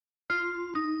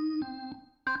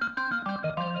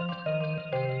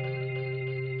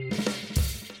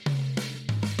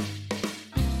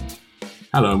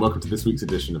Hello and welcome to this week's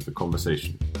edition of The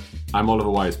Conversation. I'm Oliver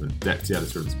Wiseman, Deputy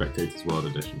Editor of The Spectator's World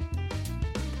Edition.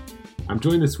 I'm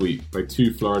joined this week by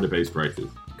two Florida-based writers,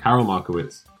 Carol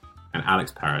Markowitz and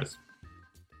Alex Perez.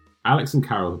 Alex and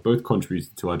Carol have both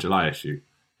contributed to our July issue,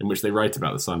 in which they write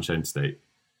about the Sunshine State.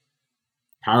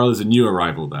 Carol is a new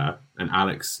arrival there, and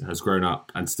Alex has grown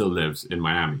up and still lives in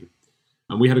Miami.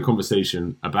 And we had a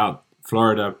conversation about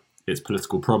Florida, its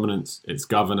political prominence, its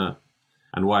governor,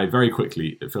 and why, very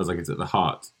quickly, it feels like it's at the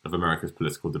heart of America's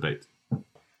political debate.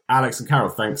 Alex and Carol,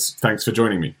 thanks for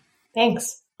joining me.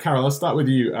 Thanks. Carol, I'll start with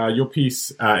you. Your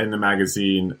piece in the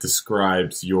magazine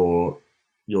describes your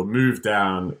move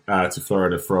down to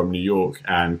Florida from New York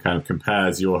and kind of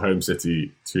compares your home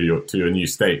city to your new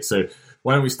state. So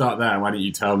why don't we start there? Why don't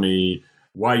you tell me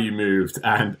why you moved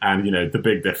and the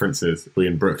big differences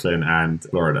between Brooklyn and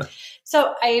Florida?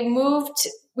 So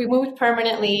we moved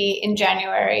permanently in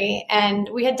January, and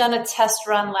we had done a test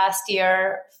run last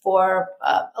year for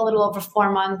a little over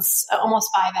 4 months, almost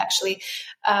 5 actually,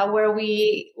 where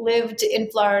we lived in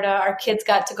Florida. Our kids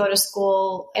got to go to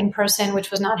school in person, which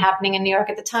was not happening in New York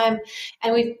at the time.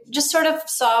 And we just sort of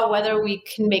saw whether we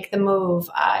can make the move,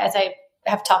 as I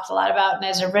have talked a lot about and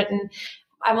as I've written.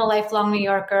 I'm a lifelong New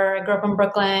Yorker. I grew up in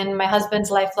Brooklyn. My husband's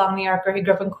a lifelong New Yorker. He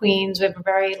grew up in Queens. We have a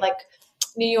very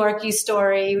New York-y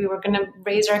story. We were going to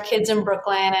raise our kids in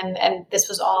Brooklyn, and this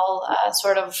was all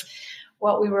sort of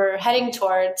what we were heading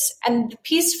towards. And the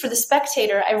piece for The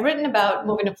Spectator, I've written about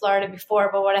moving to Florida before,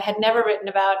 but what I had never written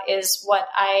about is what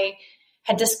I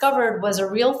had discovered was a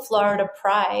real Florida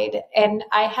pride. And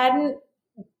I hadn't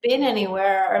been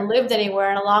anywhere or lived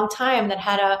anywhere in a long time that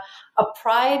had a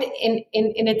pride in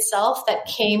itself that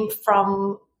came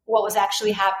from what was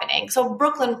actually happening. So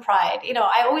Brooklyn pride,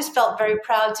 I always felt very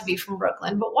proud to be from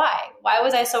Brooklyn, but why? Why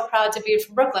was I so proud to be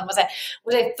from Brooklyn? Was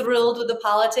I thrilled with the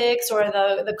politics or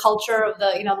the culture of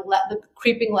the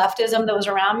creeping leftism that was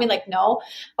around me? No,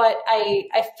 but I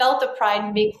felt the pride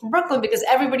in being from Brooklyn because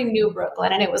everybody knew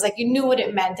Brooklyn, and it was you knew what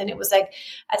it meant. And it was as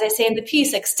I say in the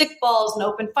piece, stickballs and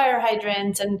open fire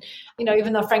hydrants. And,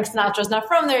 even though Frank Sinatra's not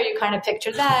from there, you kind of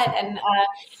picture that. And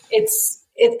it's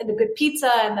the good pizza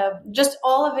and just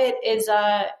all of it is,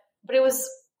 but it was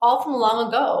all from long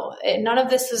ago. None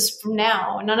of this is from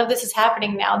now. None of this is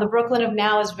happening now. The Brooklyn of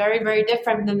now is very, very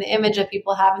different than the image that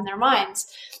people have in their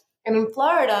minds. And in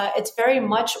Florida, it's very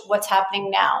much what's happening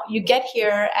now. You get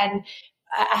here, and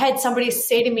I had somebody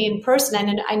say to me in person,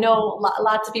 and I know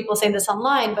lots of people say this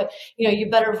online, but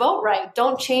you better vote right.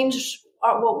 Don't change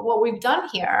what we've done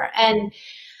here. And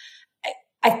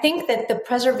I think that the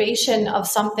preservation of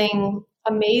something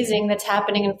amazing that's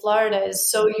happening in Florida is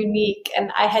so unique.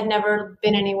 And I had never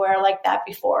been anywhere like that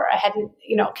before. I hadn't,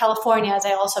 California, as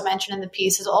I also mentioned in the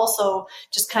piece, is also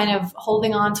just kind of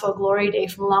holding on to a glory day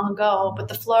from long ago. But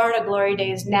the Florida glory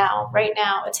day is now, right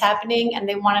now. It's happening, and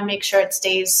they want to make sure it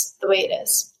stays the way it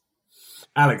is.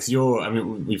 Alex,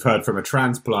 we've heard from a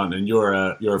transplant, and you're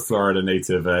a Florida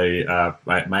native, a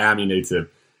Miami native.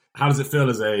 How does it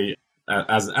feel as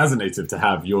a native to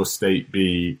have your state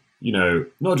be,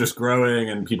 not just growing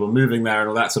and people moving there and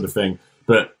all that sort of thing,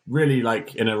 but really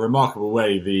in a remarkable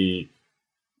way,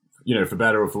 for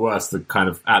better or for worse, the kind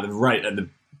of at the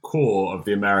core of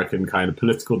the American kind of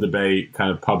political debate, kind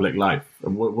of public life.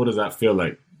 And what does that feel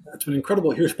like? It's been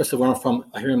incredible here, especially where I'm from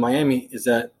here in Miami, is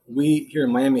that we here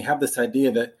in Miami have this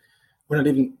idea that we're not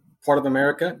even part of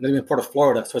America, not even part of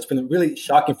Florida. So it's been really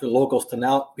shocking for locals to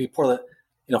now be part of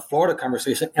the Florida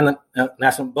conversation and the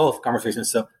national both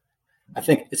conversations. So I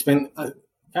think it's been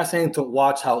fascinating to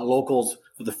watch how locals,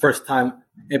 for the first time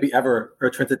maybe ever, are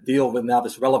trying to deal with now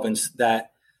this relevance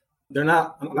that they're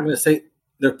not, I'm not going to say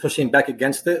they're pushing back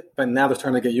against it, but now they're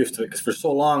starting to get used to it. Because for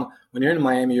so long, when you're in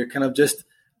Miami, you're kind of just,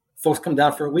 folks come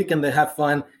down for a weekend, they have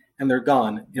fun, and they're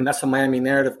gone. And that's a Miami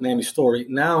narrative, Miami story.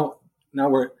 Now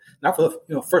for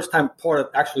the first time part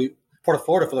of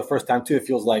Florida for the first time too, it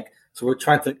feels like. So we're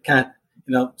trying to kind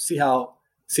of, see how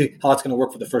it's going to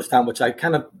work for the first time, which I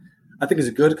think is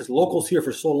good because locals here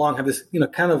for so long have this,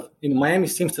 Miami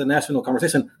seems to the national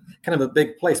conversation kind of a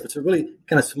big place, but it's a really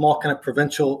kind of small, kind of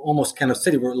provincial, almost kind of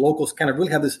city where locals kind of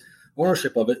really have this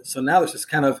ownership of it. So now there's this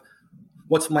kind of,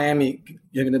 what's Miami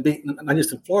going to be, not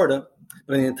just in Florida,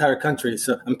 but in the entire country.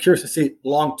 So I'm curious to see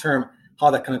long-term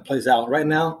how that kind of plays out. Right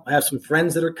now, I have some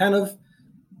friends that are kind of,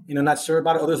 not sure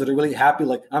about it. Others that are really happy.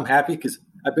 I'm happy because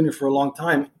I've been here for a long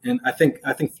time. And I think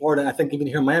Florida, I think even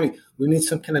here in Miami, we need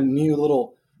some kind of new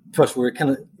little push where we're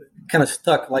kind of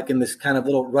stuck in this kind of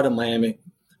little rut of Miami.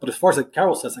 But as far as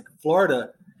Carol says, Florida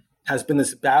has been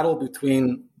this battle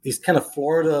between these kind of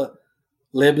Florida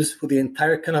libs who the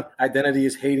entire kind of identity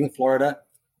is hating Florida,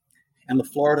 and the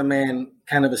Florida man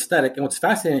kind of aesthetic. And what's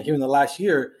fascinating here in the last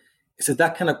year is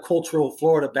that kind of cultural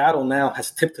Florida battle now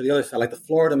has tipped to the other side. Like the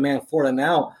Florida man, Florida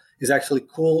now is actually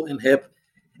cool and hip,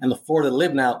 and the Florida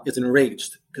live now is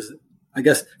enraged because I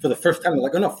guess for the first time they're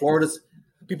like, oh no,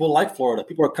 people like Florida.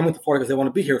 People are coming to Florida because they want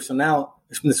to be here. So now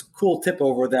there's been this cool tip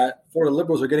over that Florida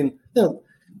liberals are getting,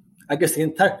 I guess the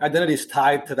entire identity is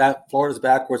tied to that Florida's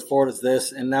backwards, Florida's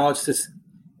this, and now it's just,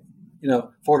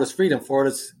 Florida's freedom,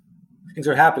 Florida's things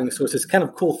are happening. So it's this kind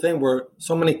of cool thing where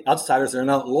so many outsiders that are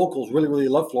now locals really, really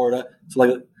love Florida. So like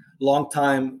a long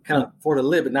time kind of Florida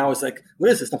live, but now it's like, what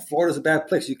is this? Now Florida's a bad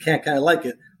place. You can't kind of like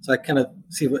it. So I kind of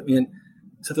see what I mean.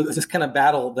 So there's this kind of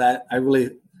battle that I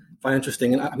really find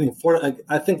interesting. And I mean, Florida,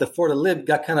 I think the Florida lib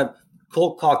got kind of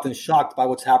cold-cocked and shocked by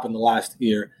what's happened the last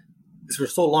year. Because for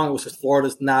so long it was just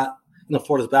Florida's not,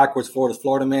 Florida's backwards, Florida's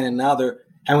Florida man, and now they're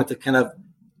having to kind of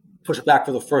push back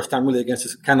for the first time really against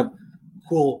this kind of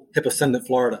cool, hip ascendant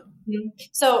Florida. Mm-hmm.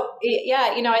 So,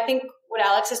 yeah, I think what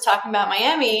Alex is talking about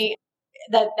Miami,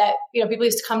 that people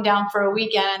used to come down for a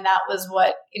weekend and that was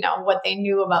what they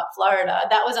knew about Florida.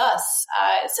 That was us.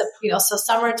 So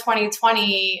summer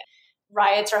 2020,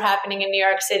 riots are happening in New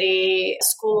York City.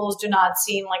 Schools do not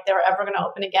seem like they were ever going to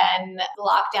open again.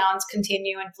 Lockdowns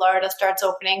continue and Florida starts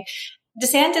opening.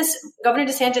 Governor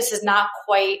DeSantis is not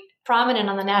quite prominent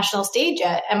on the national stage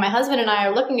yet. And my husband and I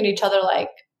are looking at each other like,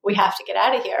 we have to get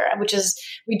out of here,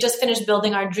 we just finished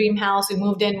building our dream house. We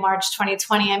moved in March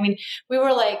 2020. I mean, we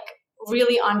were like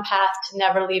really on path to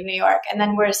never leave New York. And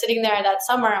then we're sitting there that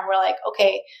summer and we're like,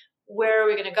 okay, where are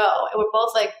we going to go? And we're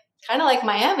both like, kind of like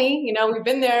Miami, we've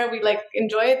been there, we like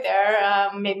enjoy it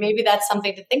there. Maybe that's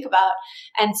something to think about.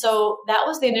 And so that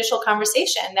was the initial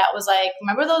conversation. That was like,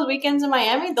 remember those weekends in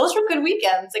Miami? Those were good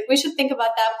weekends. Like we should think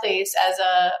about that place as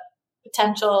a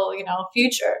potential,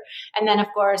 future. And then of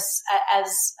course,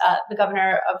 as the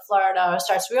governor of Florida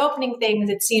starts reopening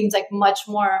things, it seems like much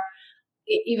more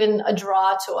even a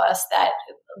draw to us that,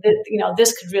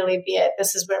 this could really be it.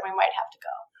 This is where we might have to go.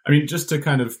 I mean, just to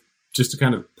kind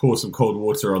of pour some cold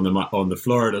water on the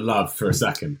Florida love for a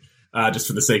second, just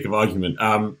for the sake of argument.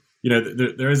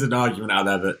 There is an argument out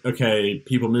there that, okay,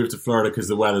 people move to Florida because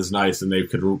the weather's nice and they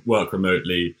could work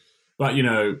remotely. But,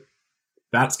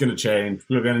 that's going to change.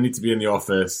 People are going to need to be in the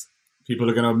office. People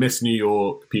are going to miss New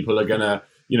York. People are going to,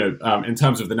 in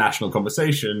terms of the national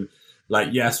conversation, like,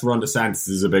 yes, Ron DeSantis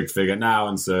is a big figure now.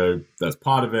 And so that's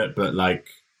part of it. But like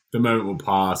the moment will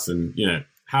pass and,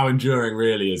 how enduring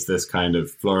really is this kind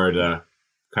of Florida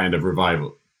kind of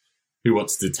revival? Who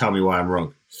wants to tell me why I'm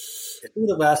wrong? If you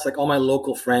would have asked like all my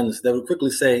local friends, they would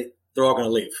quickly say they're all going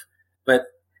to leave. But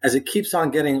as it keeps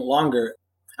on getting longer,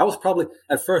 I was probably,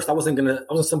 at first, I wasn't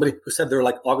somebody who said they're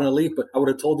like all going to leave, but I would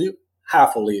have told you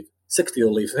half will leave, 60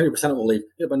 will leave, 70% will leave.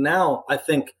 Yeah, but now I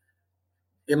think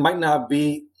it might not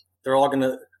be they're all going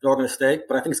to stay,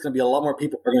 but I think it's going to be a lot more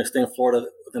people who are going to stay in Florida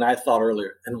than I thought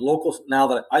earlier. And locals now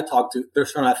that I talk to, they're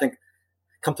starting to, I think,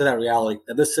 come to that reality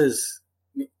that this is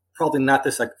probably not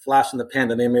this like flash in the pan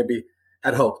that they maybe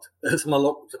had hoped. This is my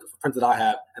local friends that I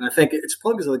have. And I think it's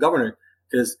probably because of the governor,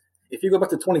 because if you go back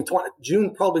to 2020,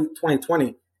 June probably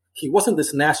 2020, he wasn't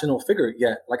this national figure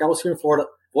yet. Like I was here in Florida,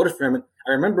 voted for him, and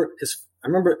I remember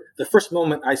the first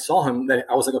moment I saw him that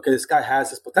I was like, okay, this guy has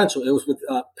this potential. It was with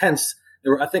Pence. They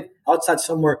were, I think, outside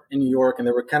somewhere in New York, and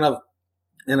they were kind of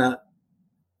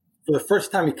for the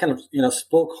first time, he kind of,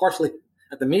 spoke harshly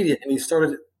at the media, and he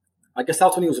started, I guess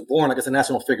that's when he was born, I guess a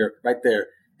national figure right there.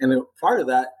 And then prior to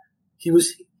that, he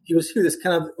was here, this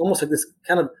kind of, almost like this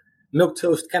kind of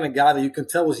milquetoast kind of guy that you can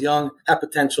tell was young, had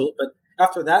potential. But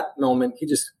after that moment, he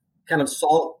just kind of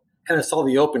saw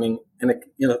the opening, and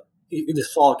he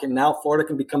just saw, okay, now Florida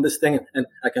can become this thing, and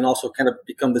I can also kind of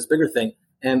become this bigger thing.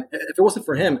 And if it wasn't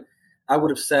for him, I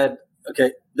would have said,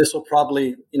 okay, this will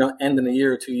probably, end in a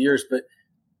year or 2 years. But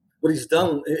what he's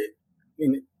done,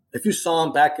 if you saw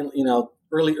him back in,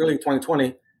 early 2020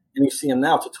 and you see him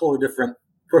now, it's a totally different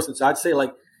person. So I'd say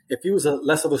like, if he was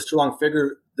less of a strong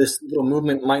figure, this little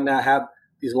movement might not have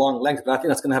these long legs, but I think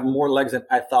that's going to have more legs than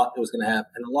I thought it was going to have.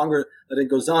 And the longer that it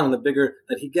goes on and the bigger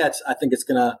that he gets, I think it's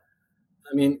going to,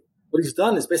 what he's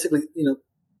done is basically,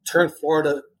 turn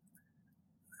Florida,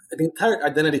 the entire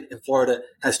identity in Florida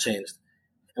has changed.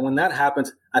 And when that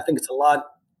happens, I think it's a lot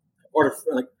harder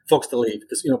for like folks to leave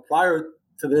because, prior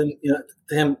to them,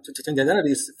 to him to change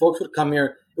identities, folks would come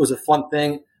here. It was a fun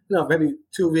thing, maybe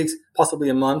 2 weeks, possibly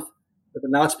a month. But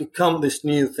now it's become this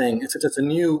new thing. It's a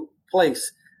new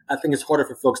place. I think it's harder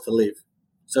for folks to leave.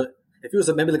 So if he was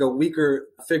maybe like a weaker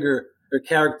figure or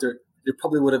character, it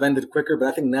probably would have ended quicker. But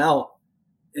I think now,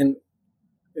 and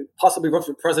possibly run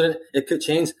for president, it could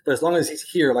change. But as long as he's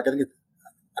here, like I think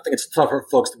it's tough for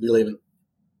folks to be leaving.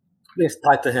 It's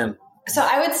tied to him. So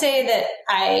I would say that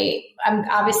I'm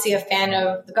obviously a fan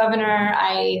of the governor.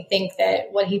 I think that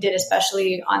what he did,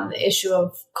 especially on the issue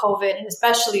of COVID, and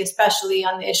especially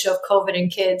on the issue of COVID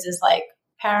and kids, is like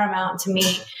paramount to me.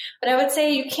 But I would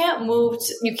say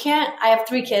I have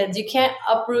 3 kids. You can't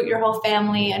uproot your whole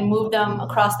family and move them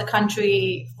across the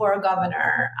country for a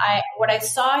governor. What I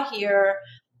saw here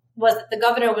was that the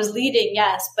governor was leading,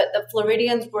 yes, but the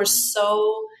Floridians were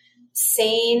so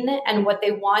sane, and what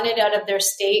they wanted out of their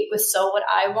state was so what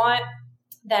I want,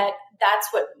 that's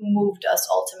what moved us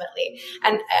ultimately.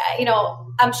 And,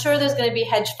 I'm sure there's going to be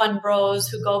hedge fund bros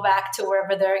who go back to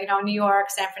wherever they're, New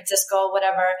York, San Francisco,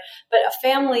 whatever. But a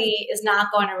family is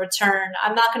not going to return.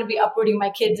 I'm not going to be uprooting my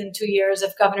kids in 2 years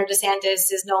if Governor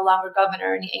DeSantis is no longer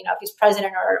governor and, if he's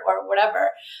president or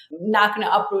whatever. I'm not going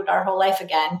to uproot our whole life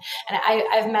again. And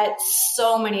I've met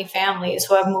so many families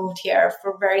who have moved here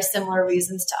for very similar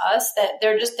reasons to us that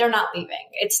they're not leaving.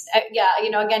 It's,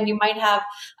 again, you might have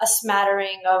a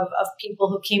smattering of people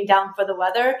who came down for the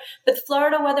weather, but the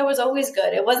Florida weather was always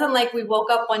good. It wasn't like we woke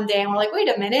up one day and we're like,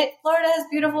 wait a minute, Florida has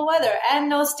beautiful weather and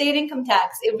no state income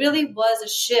tax. It really was a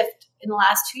shift in the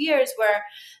last 2 years where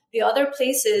the other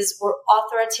places were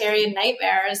authoritarian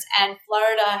nightmares and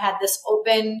Florida had this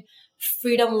open,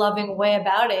 freedom-loving way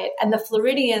about it. And the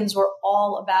Floridians were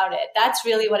all about it. That's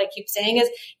really what I keep saying is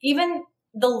even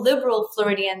the liberal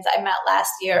Floridians I met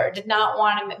last year did not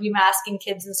want to be masking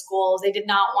kids in schools. They did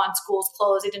not want schools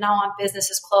closed. They did not want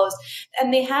businesses closed.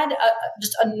 And they had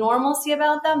just a normalcy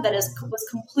about them that was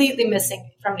completely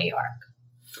missing from New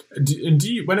York. And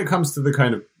do you, when it comes to the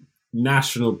kind of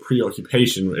national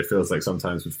preoccupation, it feels like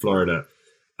sometimes with Florida,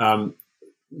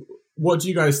 what do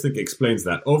you guys think explains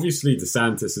that? Obviously,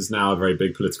 DeSantis is now a very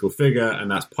big political figure, and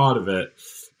that's part of it.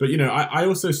 But, I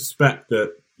also suspect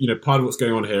that, part of what's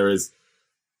going on here is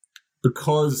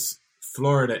because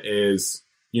Florida is,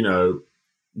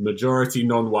 majority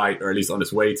non-white, or at least on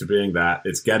its way to being that,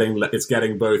 it's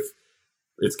getting both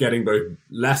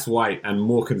less white and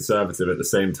more conservative at the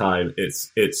same time.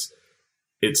 It's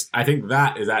I think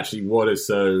that is actually what is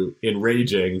so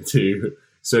enraging to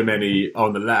so many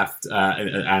on the left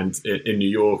and in New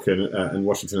York and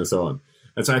Washington and so on.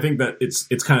 And so I think that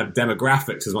it's kind of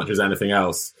demographics as much as anything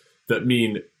else that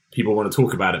mean people want to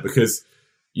talk about it because,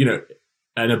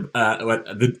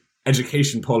 the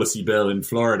education policy bill in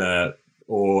Florida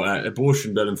or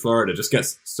abortion bill in Florida just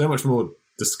gets so much more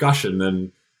discussion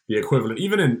than the equivalent.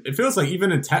 It feels like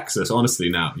even in Texas, honestly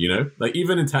now, like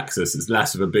even in Texas, it's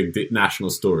less of a big national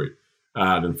story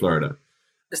than Florida.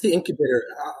 It's the incubator.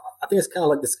 I think it's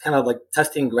kind of like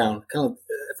testing ground, kind of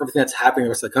for everything that's happening in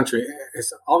the rest of the country.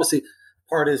 It's obviously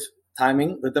part is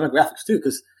timing, but demographics too,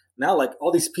 because now like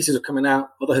all these pieces are coming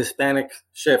out with the Hispanic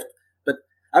shift. But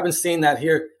I've been seeing that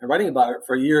here and writing about it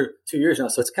for 2 years now.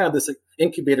 So it's kind of this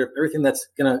incubator of everything that's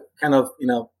gonna kind of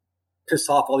piss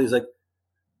off all these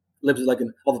libs like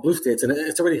in all the blue states, and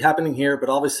it's already happening here. But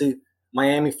obviously,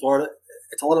 Miami, Florida,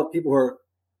 it's a lot of people who are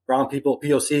brown people,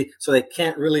 POC, so they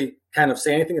can't really kind of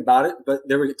say anything about it. But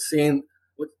they're seeing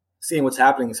what's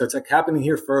happening. So it's like happening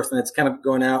here first, and it's kind of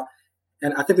going out.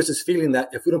 And I think there's this feeling that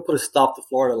if we don't put a stop to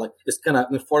Florida, like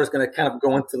Florida's going to kind of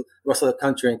go into the rest of the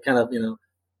country and kind of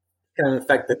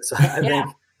infect it. So I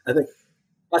think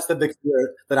that's the big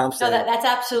fear that I'm saying. No, that's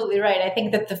absolutely right. I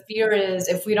think that the fear is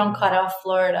if we don't cut off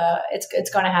Florida,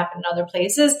 it's going to happen in other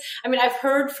places. I mean, I've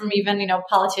heard from even,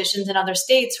 politicians in other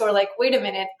states who are like, wait a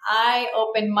minute, I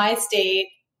opened my state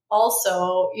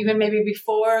also, even maybe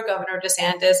before Governor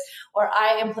DeSantis, or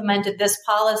I implemented this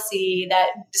policy that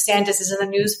DeSantis is in the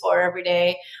news for every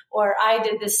day, or I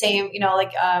did the same,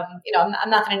 I'm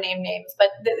not going to name names, but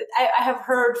I have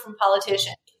heard from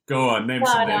politicians. Go on, name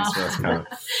some names for us, Karen.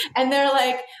 And they're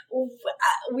like,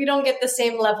 we don't get the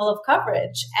same level of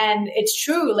coverage. And it's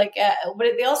true. But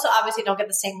they also obviously don't get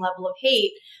the same level of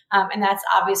hate. And that's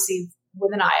obviously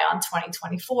with an eye on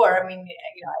 2024. I mean,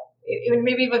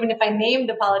 maybe even if I name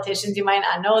the politicians, you might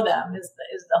not know them is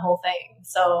the whole thing.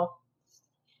 So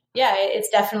yeah, it's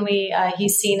definitely,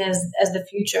 he's seen as the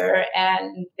future,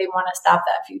 and they want to stop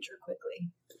that future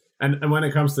quickly. And when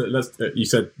it comes to, you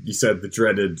said the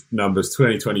dreaded numbers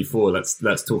 2024.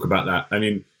 Let's talk about that. I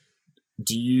mean,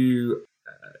 do you,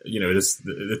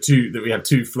 we have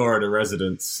 2 Florida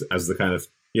residents as the kind of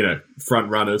front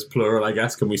runners, plural, I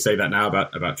guess. Can we say that now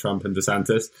about Trump and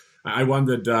DeSantis? I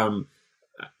wondered from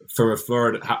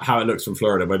Florida how it looks from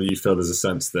Florida. Whether you feel there's a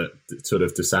sense that sort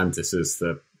of DeSantis is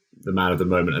the man of the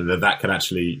moment, and that could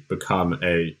actually become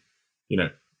a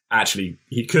Actually,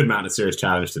 he could mount a serious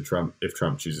challenge to Trump if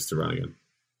Trump chooses to run again.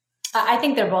 I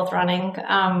think they're both running.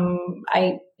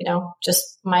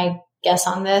 Just my guess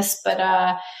on this, but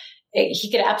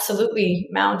he could absolutely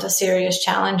mount a serious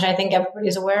challenge. I think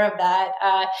everybody's aware of that.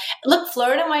 Look,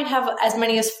 Florida might have as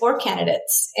many as 4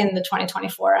 candidates in the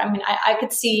 2024. I mean, I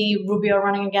could see Rubio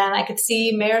running again. I could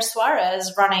see Mayor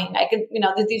Suarez running.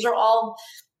 These are all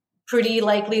pretty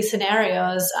likely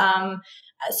scenarios.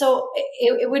 So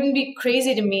it wouldn't be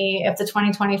crazy to me if the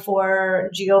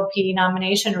 2024 GOP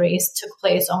nomination race took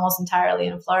place almost entirely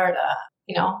in Florida.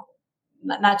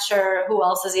 Not sure who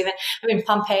else is even. I mean,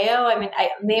 Pompeo. I mean, I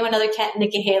name another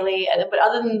Nikki Haley, but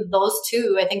other than those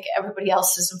two, I think everybody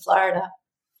else is in Florida.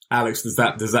 Alex, does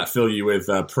that fill you with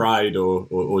pride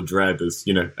or dread as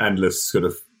endless sort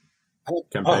of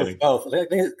campaigning? Both. I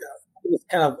think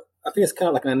it's kind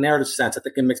of like in a narrative sense. I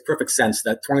think it makes perfect sense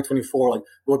that 2024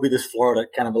 will be this Florida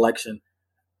kind of election,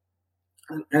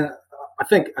 and I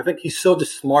think he's so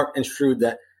just smart and shrewd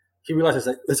that he realizes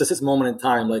that this is his moment in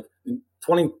time. Like in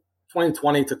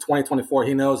 2020 to 2024,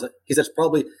 he knows that he's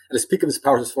probably at his peak of his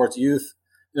powers as far as youth,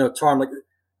 charm. Like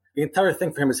the entire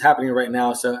thing for him is happening right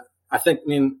now. So I think,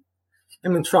 him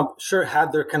and Trump sure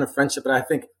had their kind of friendship, but I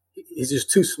think he's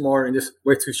just too smart and just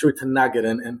way too shrewd to not get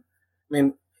in.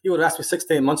 And you would have asked me 6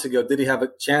 to 8 months ago, did he have a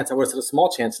chance? I would have said a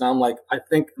small chance. And I'm like, not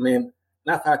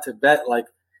if I had to bet,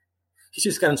 he's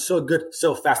just gotten so good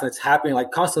so fast and it's happening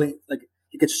constantly.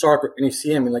 He gets sharper and you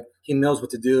see him and he knows what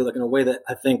to do in a way that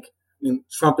I think,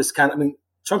 Trump is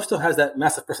Trump still has that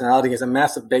massive personality. He has a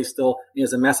massive base still. He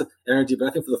has a massive energy. But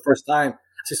I think for the first time,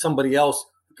 I see somebody else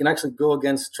who can actually go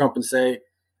against Trump and say,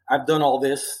 I've done all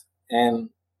this and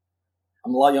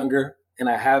I'm a lot younger and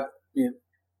I've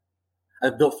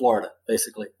built Florida,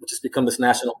 basically, which has become this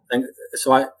national thing.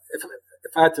 So if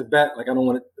I had to bet, I don't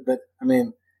want to bet. Right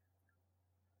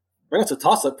now it's a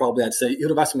toss-up probably, I'd say. You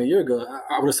would have asked me a year ago,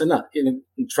 I would have said no.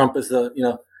 Trump is the,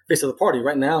 face of the party.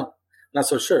 Right now, not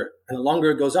so sure. And the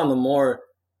longer it goes on, the more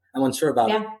I'm unsure about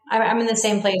it. Yeah, I'm in the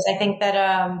same place. I think that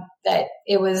that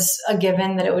it was a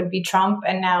given that it would be Trump,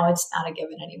 and now it's not a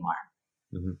given anymore.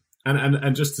 Mm-hmm.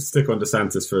 And just to stick on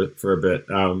DeSantis for a bit,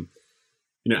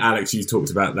 Alex, you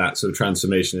talked about that sort of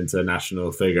transformation into a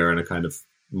national figure and a kind of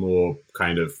more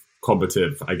kind of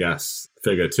combative, I guess,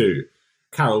 figure too.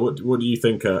 Carol, what do you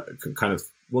think?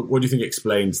 What do you think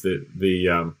explains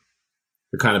the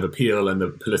kind of appeal and the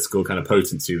political kind of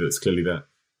potency that's clearly there?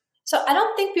 So I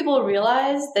don't think people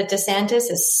realize that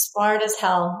DeSantis is smart as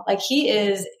hell. He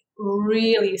is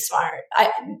really smart.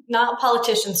 Not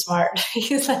politician smart.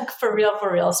 He's for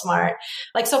real smart.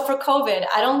 So for COVID,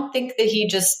 I don't think that he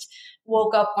just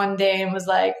woke up one day and was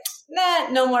like, nah,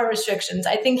 no more restrictions.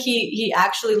 I think he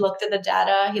actually looked at the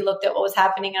data. He looked at what was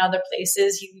happening in other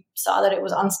places. He saw that it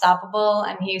was unstoppable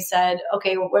and he said,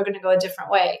 okay, we're going to go a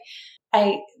different way.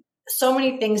 So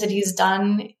many things that he's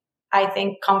done, I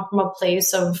think, come from a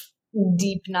place of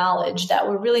deep knowledge that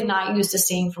we're really not used to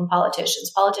seeing from politicians.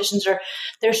 Politicians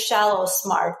they're shallow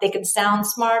smart. They can sound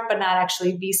smart, but not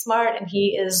actually be smart. And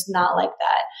he is not like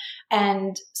that.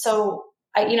 And so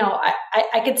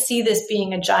I could see this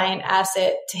being a giant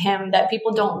asset to him that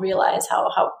people don't realize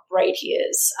how bright he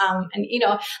is.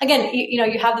 Again,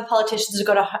 you have the politicians who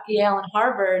go to Yale and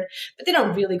Harvard, but they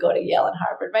don't really go to Yale and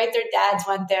Harvard, right? Their dads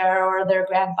went there or their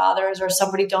grandfathers or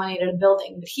somebody donated a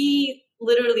building, but he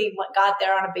literally got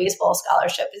there on a baseball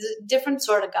scholarship. He's a different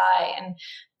sort of guy. And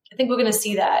I think we're going to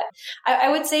see that. I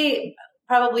would say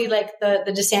probably the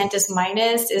DeSantis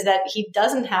minus is that he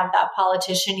doesn't have that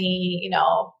politician-y,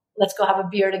 let's go have a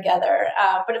beer together.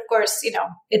 But of course,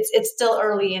 it's still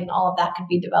early and all of that can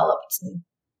be developed. And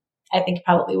I think it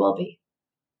probably will be.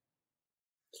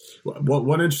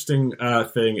 One interesting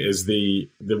thing is the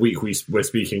week we're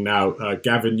speaking now,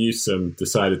 Gavin Newsom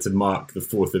decided to mark the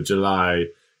 4th of July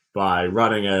by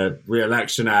running a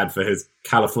re-election ad for his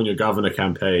California governor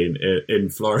campaign in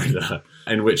Florida,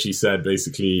 in which he said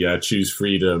basically choose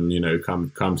freedom,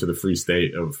 come to the free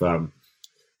state of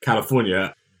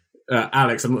California.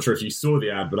 Alex, I'm not sure if you saw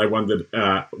the ad, but I wondered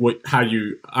how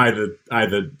you either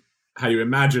how you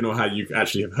imagine or how you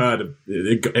actually have heard of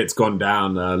it's gone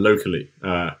down locally.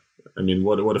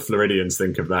 What do Floridians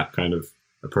think of that kind of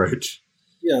approach?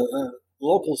 Yeah,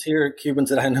 locals here,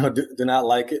 Cubans that I know do not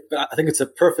like it, but I think it's a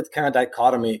perfect kind of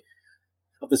dichotomy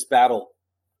of this battle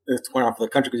that's going on for the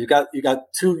country, because you got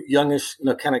two youngish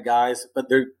kind of guys, but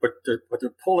they're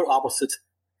polar opposites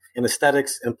in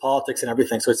aesthetics and politics and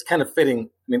everything. So it's kind of fitting.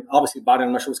 Obviously Biden,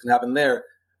 I'm not sure what's going to happen there,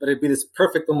 but it'd be this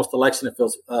perfect almost election. It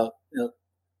feels,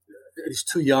 these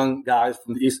two young guys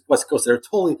from the East West Coast that are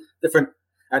totally different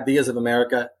ideas of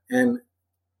America. And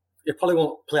it probably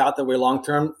won't play out that way long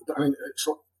term.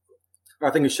 I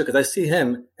think it should, because I see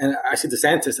him and I see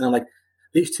DeSantis and I'm like,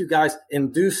 these two guys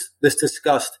induce this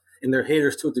disgust in their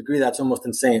haters to a degree that's almost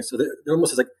insane. So they're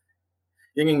almost like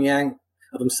yin and yang,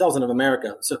 of themselves and of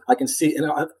America. So I can see, and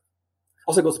it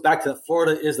also goes back to that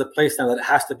Florida is the place now that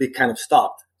has to be kind of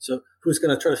stopped. So who's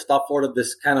going to try to stop Florida?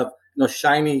 This kind of,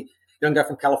 shiny young guy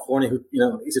from California who,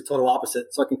 he's a total opposite.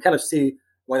 So I can kind of see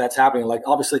why that's happening. Like,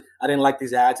 obviously, I didn't like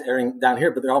these ads airing down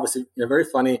here, but they're obviously very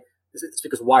funny. It's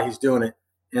because why he's doing it.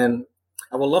 And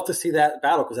I would love to see that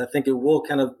battle because I think it will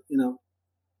kind of,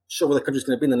 show where the country's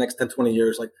going to be in the next 10, 20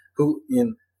 years. Like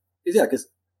because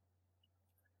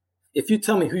if you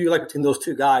tell me who you like between those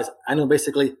two guys, I know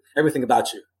basically everything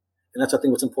about you. And that's, I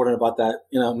think, what's important about that,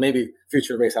 maybe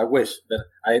future race. I wish, but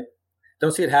I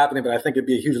don't see it happening, but I think it'd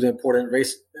be a hugely important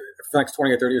race for the next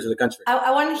 20 or 30 years of the country.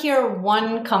 I want to hear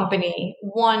one company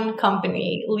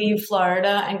leave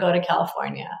Florida and go to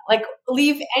California. Like,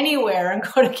 leave anywhere and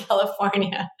go to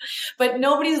California. But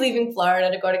nobody's leaving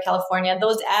Florida to go to California.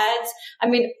 Those ads,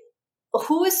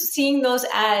 who is seeing those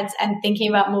ads and thinking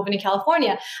about moving to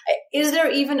California? Is there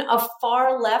even a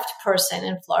far left person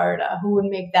in Florida who would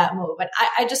make that move? And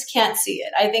I just can't see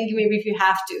it. I think maybe if you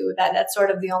have to, that's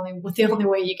sort of the only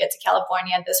way you get to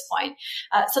California at this point.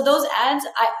 So those ads,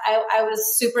 I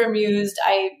was super amused.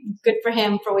 Good for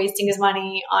him for wasting his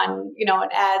money on,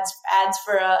 ads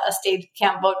for a state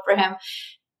can't vote for him.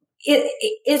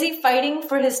 Is he fighting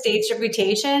for his state's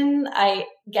reputation? I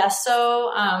guess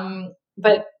so.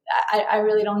 But I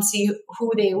really don't see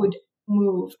who they would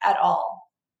move at all.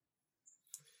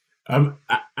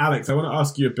 Alex, I want to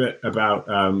ask you a bit about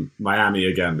Miami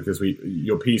again, because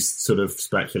your piece sort of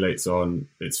speculates on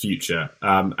its future.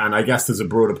 And I guess there's a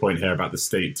broader point here about the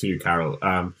state too, Carol.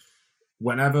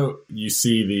 Whenever you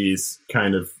see these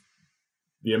kind of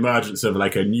the emergence of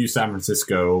like a new San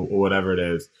Francisco or whatever it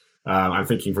is, I'm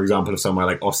thinking, for example, of somewhere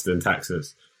like Austin,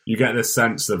 Texas, you get this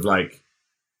sense of like,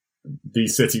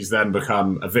 these cities then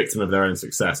become a victim of their own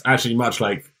success, actually much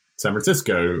like San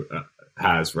Francisco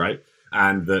has, right?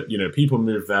 And that, people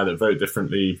move there that vote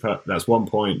differently. That's one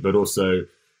point, but also,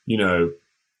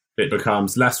 it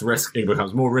becomes less risk. It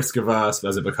becomes more risk averse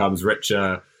as it becomes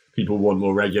richer. People want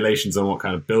more regulations on what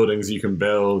kind of buildings you can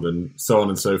build and so on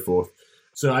and so forth.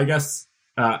 So I guess,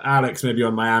 Alex, maybe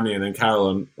on Miami and then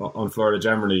Carol on Florida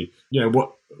generally,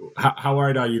 how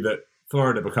worried are you that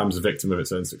Florida becomes a victim of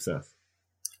its own success?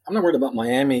 I'm not worried about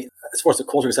Miami as far as the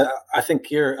culture, because I think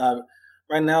here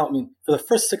right now, for the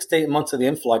first 6 to 8 months of the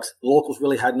influx, the locals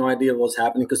really had no idea what was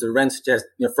happening because the rents just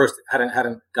first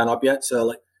hadn't gone up yet. So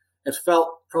like it felt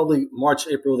probably March,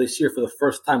 April this year for the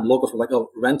first time locals were like,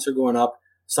 oh, rents are going up,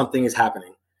 something is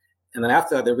happening. And then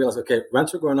after that, they realized, okay,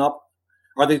 rents are going up.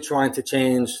 Are they trying to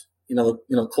change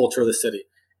culture of the city?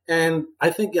 And I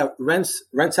think rents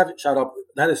haven't shot up.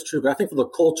 That is true, but I think for the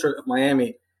culture of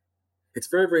Miami, it's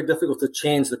very, very difficult to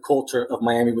change the culture of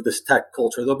Miami with this tech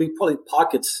culture. There'll be probably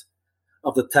pockets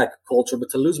of the tech culture, but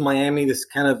to lose Miami, this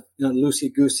kind of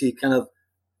loosey-goosey kind of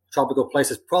tropical place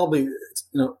is probably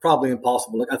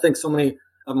impossible. Like I think so many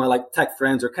of my like tech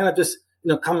friends are kind of just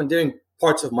commandeering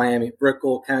parts of Miami,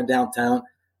 Brickell, kind of downtown,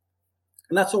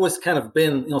 and that's always kind of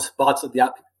been spots that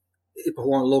the people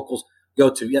who aren't locals go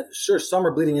to. Yeah, sure, some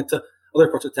are bleeding into other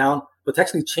parts of town, but to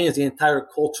actually change the entire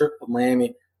culture of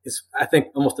Miami is, I think,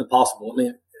 almost impossible.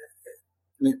 I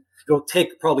mean, it'll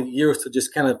take probably years to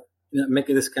just kind of make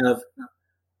it this kind of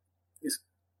this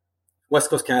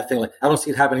West Coast kind of thing. Like I don't see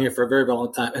it happening here for a very, very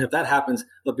long time. And if that happens,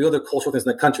 there'll be other cultural things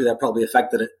in the country that probably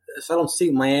affected it. So I don't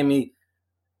see Miami.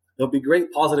 There'll be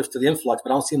great positives to the influx, but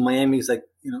I don't see Miami's like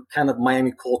kind of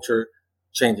Miami culture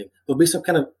changing. There'll be some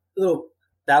kind of little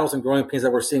battles and growing pains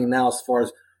that we're seeing now as far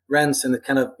as rents and the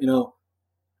kind of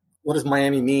what does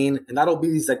Miami mean? And that'll be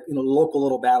these like, local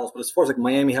little battles. But as far as like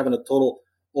Miami having a total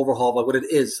overhaul of like what it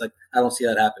is, like I don't see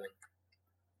that happening.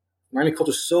 Miami culture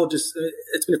is so it's been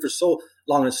here for so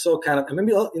long and it's so kind of, and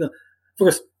maybe, of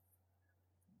course,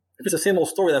 if it's the same old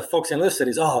story that folks in other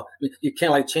cities, you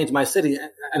can't like change my city,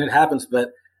 and it happens. But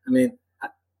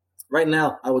right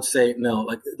now I would say no.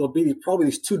 Like there'll be probably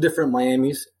these two different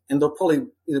Miamis, and they'll probably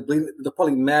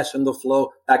mesh and they'll flow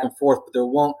back and forth, but there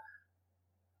won't.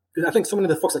 Because I think so many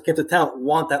of the folks that came to town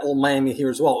want that old Miami here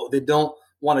as well. They don't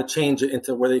want to change it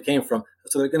into where they came from.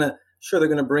 So they're going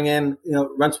to bring in,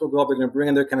 rents will go up. They're going to bring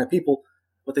in their kind of people,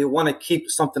 but they want to keep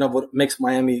something of what makes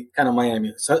Miami kind of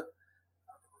Miami. So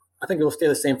I think it will stay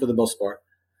the same for the most part.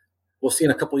 We'll see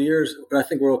in a couple of years, but I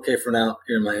think we're okay for now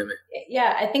here in Miami.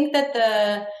 Yeah, I think that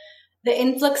the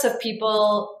influx of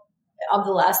people of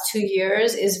the last 2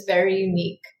 years is very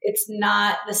unique. It's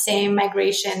not the same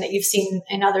migration that you've seen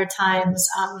in other times.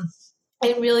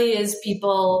 It really is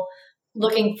people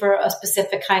looking for a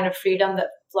specific kind of freedom that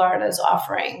Florida is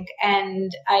offering.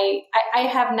 And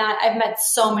I've met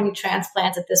so many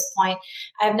transplants at this point.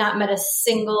 I have not met a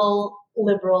single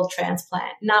liberal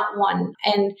transplant, not one.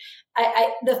 And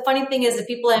the funny thing is the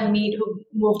people I meet who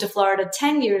moved to Florida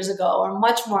 10 years ago are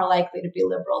much more likely to be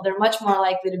liberal. They're much more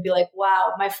likely to be like,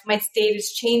 wow, my state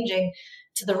is changing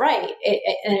to the right.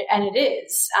 And it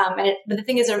is. But the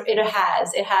thing is, it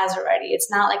has already.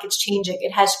 It's not like it's changing.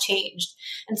 It has changed.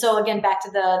 And so again, back to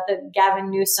the Gavin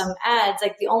Newsom ads,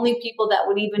 like the only people that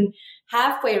would even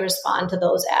halfway respond to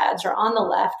those ads are on the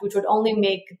left, which would only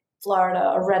make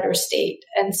Florida a redder state.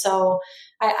 And so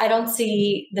I don't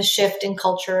see the shift in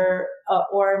culture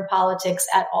or in politics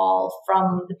at all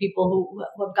from the people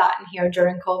who have gotten here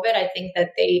during COVID. I think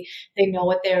that they know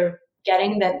what they're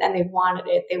getting, and they wanted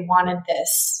it. They wanted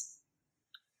this.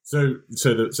 So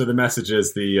the message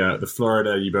is the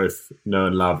Florida you both know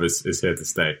and love is here to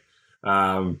stay.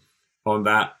 On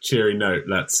that cheery note,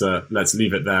 let's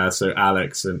leave it there. So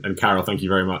Alex and Carol, thank you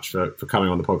very much for coming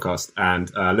on the podcast.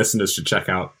 And listeners should check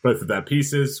out both of their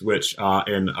pieces, which are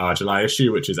in our July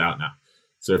issue, which is out now.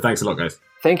 So thanks a lot, guys.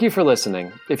 Thank you for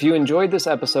listening. If you enjoyed this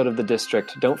episode of The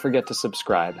District, don't forget to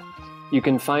subscribe. You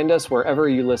can find us wherever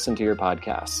you listen to your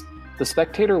podcasts. The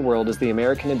Spectator World is the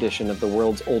American edition of the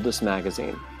world's oldest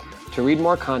magazine. To read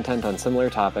more content on similar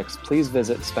topics, please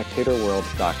visit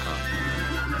spectatorworld.com.